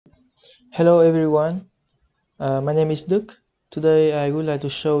Hello everyone, my name is Đức. Today I would like to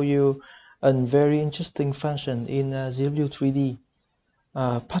show you a very interesting function in ZW3D,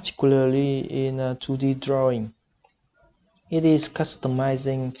 particularly in 2D drawing. It is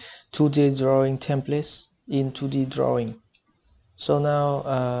customizing 2D drawing templates in 2D drawing. So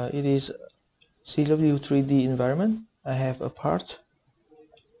now it is ZW3D environment. I have a part.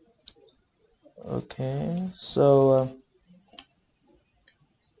 Okay, so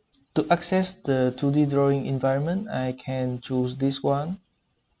to access the 2D drawing environment, I can choose this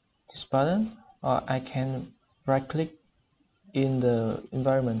button, or I can right click in the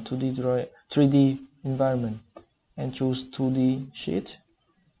environment 3D environment and choose 2D sheet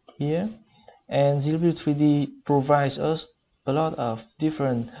here. And ZW3D provides us a lot of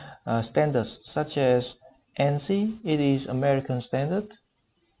different standards, such as ANSI, it is American standard,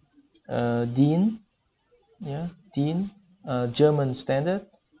 DIN, German standard,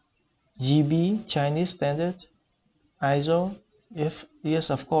 GB, Chinese standard, ISO, yes,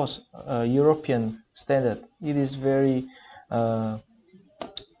 of course, European standard. It is very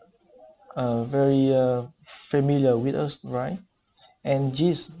familiar with us, right? And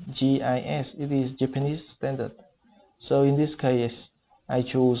GIS, it is Japanese standard. So in this case, I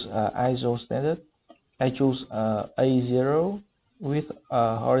choose ISO standard. I choose A0 with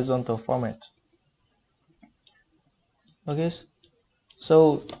horizontal format. Okay,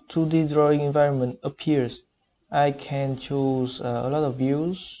 so 2D drawing environment appears. I can choose a lot of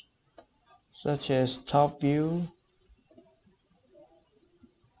views, such as top view,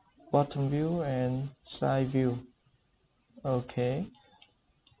 bottom view, and side view. Okay,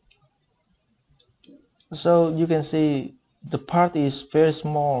 so you can see the part is very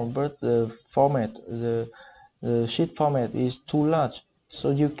small, but the format, the sheet format is too large, so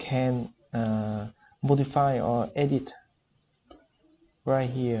you can modify or edit right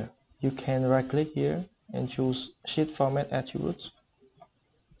here. You can right click here and choose sheet format attributes.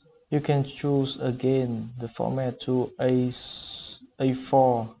 You can choose again the format to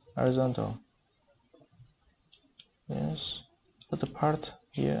A4 horizontal. Yes, but the part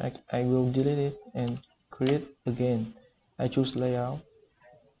here I will delete it and create again. I choose layout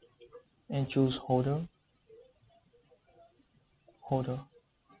and choose holder.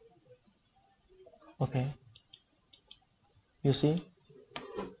 Okay, you see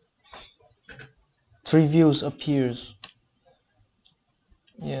 3 views appears.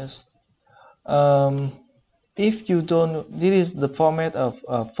 Yes, if you don't, this is the format of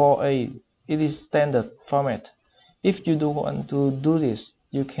 4A. It is standard format. If you don't want to do this,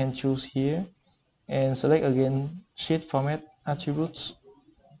 you can choose here and select again sheet format attributes.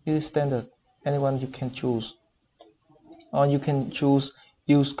 It is standard. Anyone you can choose, or you can choose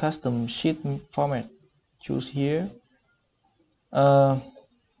use custom sheet format. Choose here. The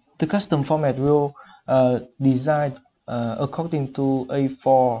custom format will design according to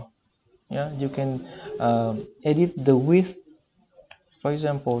A4. Yeah, you can edit the width, for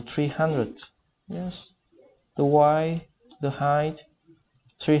example 300. Yes, the Y, the height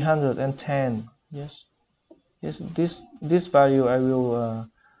 310. Yes, this value I will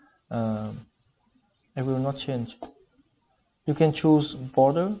not change. You can choose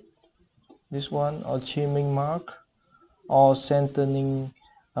border, this one, or trimming mark, or centering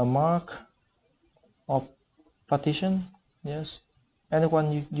mark, or partition. Yes,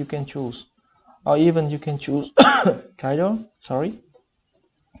 anyone you can choose, or even you can choose title. Sorry.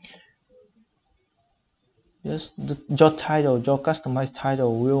 Yes, your title, your customized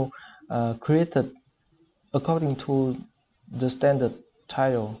title will created according to the standard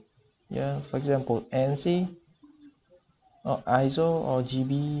title. Yeah, for example, ANSI or ISO or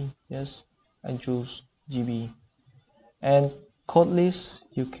GB. Yes, I choose GB. And code list,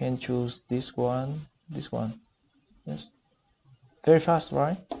 you can choose this one. Yes, very fast,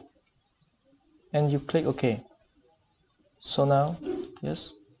 right? And you click OK. So now,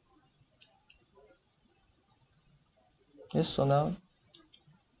 yes, so now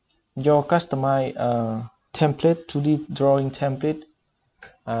your customized template, 2D drawing template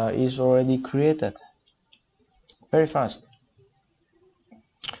is already created. Very fast.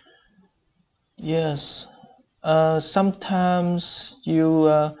 Yes, sometimes you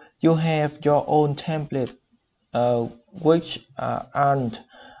have your own template which aren't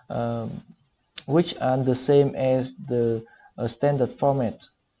the same as the standard format.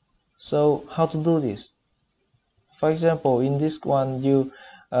 So how to do this? For example, in this one, you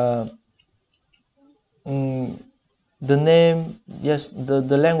the name, yes,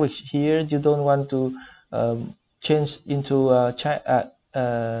 the language here you don't want to change into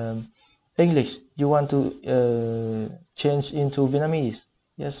English. You want to change into Vietnamese.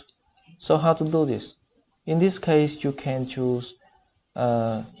 Yes, So how to do this? In this case, you can choose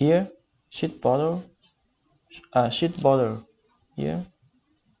here sheet border here.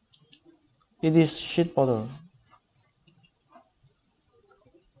 It is sheet border,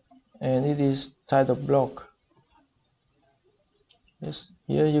 and it is title block. Yes,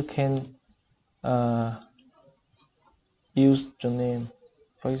 here you can use the name.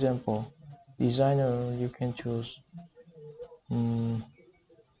 For example, designer, you can choose.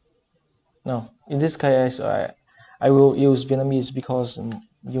 No, in this case, I will use Vietnamese because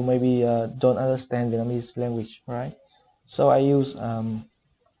you maybe don't understand Vietnamese language, right? So I use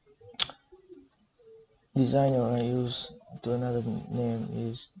designer. I use to another name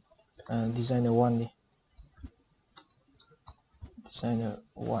is designer one. Designer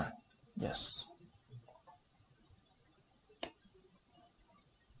one. Yes.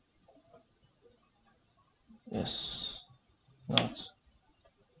 Yes. Not.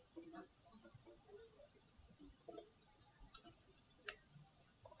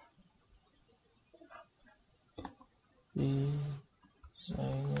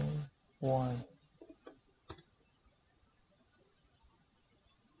 Designer one.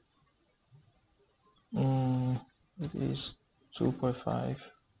 It is 2.5.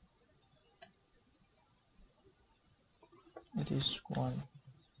 It is 1.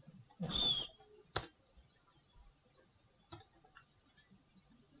 Yes.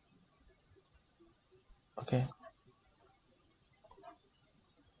 Okay.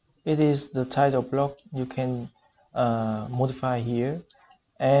 It is the title block. You can modify here,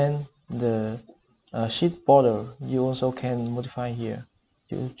 and the sheet border you also can modify here.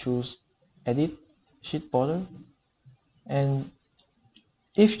 You choose edit sheet border, and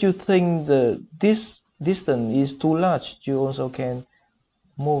if you think this distance is too large, you also can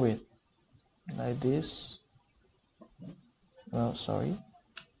move it like this. Oh, sorry.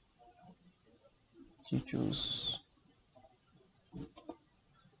 You choose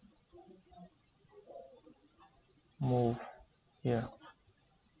move here.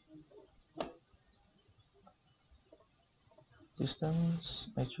 Distance,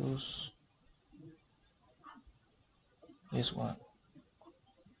 I choose this one.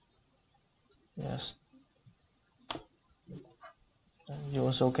 Yes. You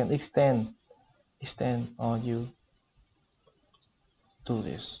also can extend, or you do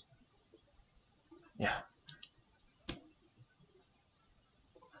this. Yeah.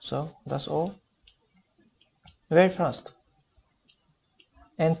 So that's all. Very fast.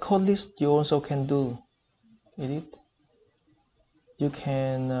 And code list you also can do. Edit. You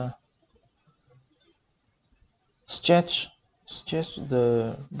can stretch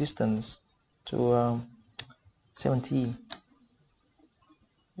the distance to 70.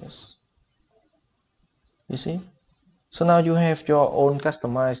 Yes. You see? So now you have your own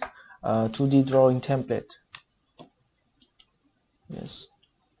customized 2D drawing template. Yes.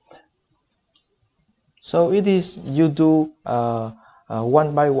 So it is you do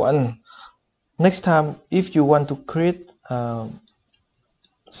one by one. Next time, if you want to create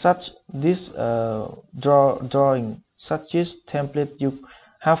such this drawing, such this template, you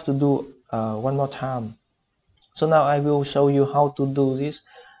have to do one more time. So now I will show you how to do this,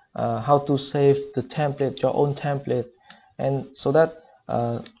 how to save the template, your own template, and so that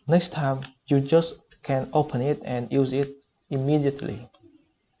next time you just can open it and use it immediately.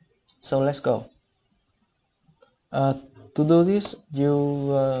 So let's go. To do this,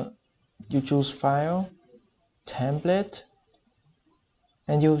 you choose File, Template,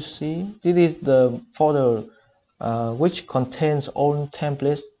 and you see this is the folder which contains all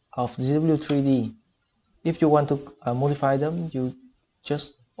templates of ZW3D. If you want to modify them, you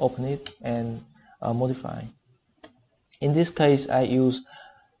just open it and modify. In this case, I use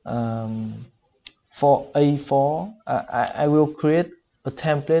for A4. I will create a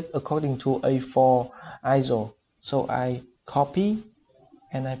template according to A4 ISO. So I copy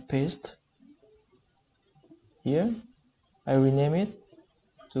and I paste here. I rename it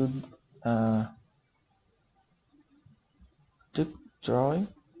to drawing,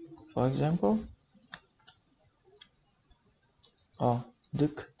 for example, or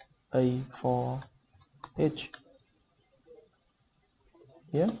A4H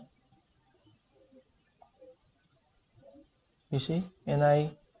here. You see, and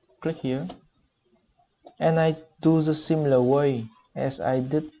I click here, and I do the similar way as I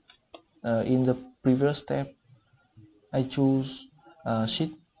did in the previous step. I choose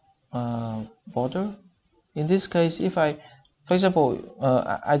sheet border. In this case, if I, for example,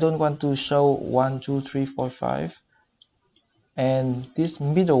 I don't want to show 1, 2, 3, 4, 5, and this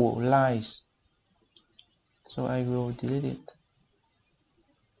middle lines, so I will delete it.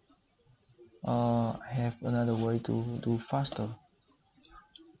 I have another way to do faster.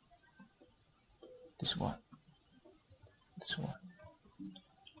 This one. This one.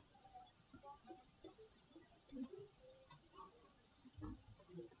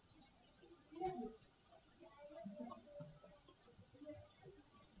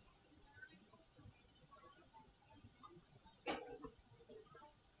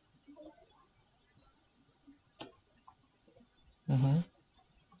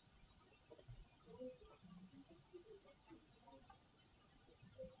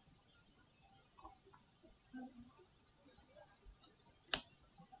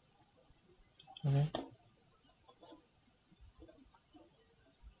 Okay.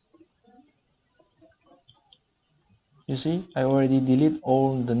 You see, I already delete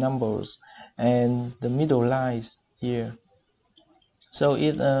all the numbers and the middle lines here. So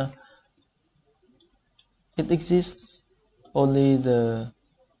it exists only the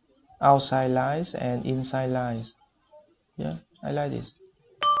outside lines and inside lines. Yeah, I like this.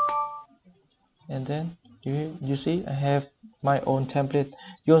 And then you see I have my own template.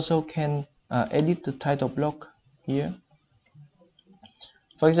 You also can edit the title block here.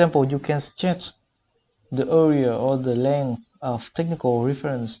 For example, you can sketch the area or the length of technical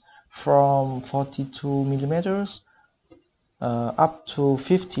reference from 42 millimeters up to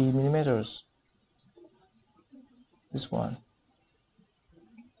 50 millimeters. This one.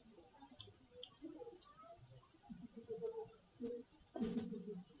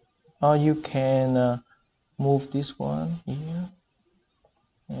 Or you can move this one here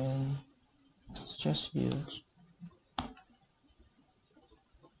and sketch here.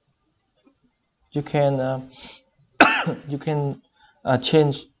 You can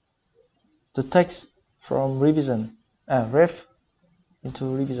change the text from revision ref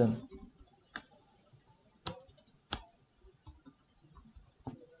into revision.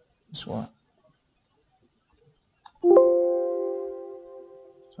 This one.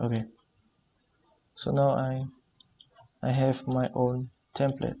 Okay. So now I have my own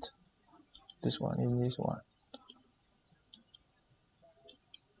template. This one in this one.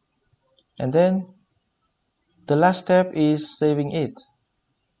 And then the last step is saving it.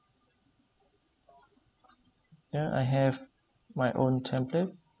 Yeah, I have my own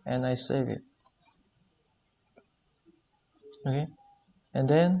template and I save it. Okay. And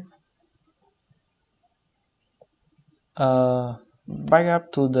then back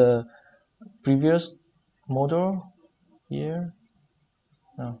up to the previous model here.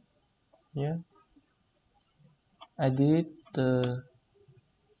 No, here. I delete the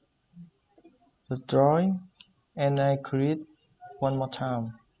drawing and I create one more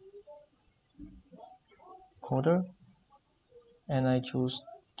time folder and I choose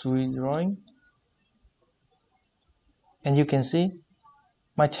 3D drawing, and you can see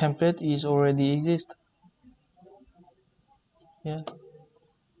my template is already exist. Yeah.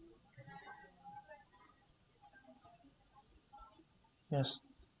 Yes.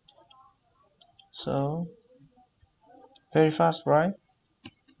 So very fast, right?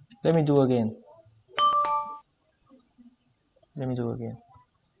 Let me do again. Let me do again.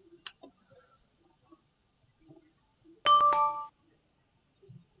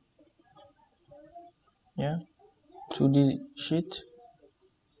 Yeah. 2D sheet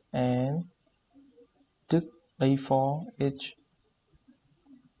and took A4 H.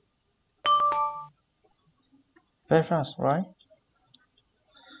 Very fast, right?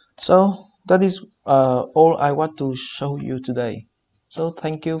 So that is all I want to show you today. So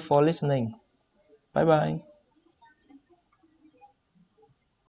thank you for listening. Bye bye.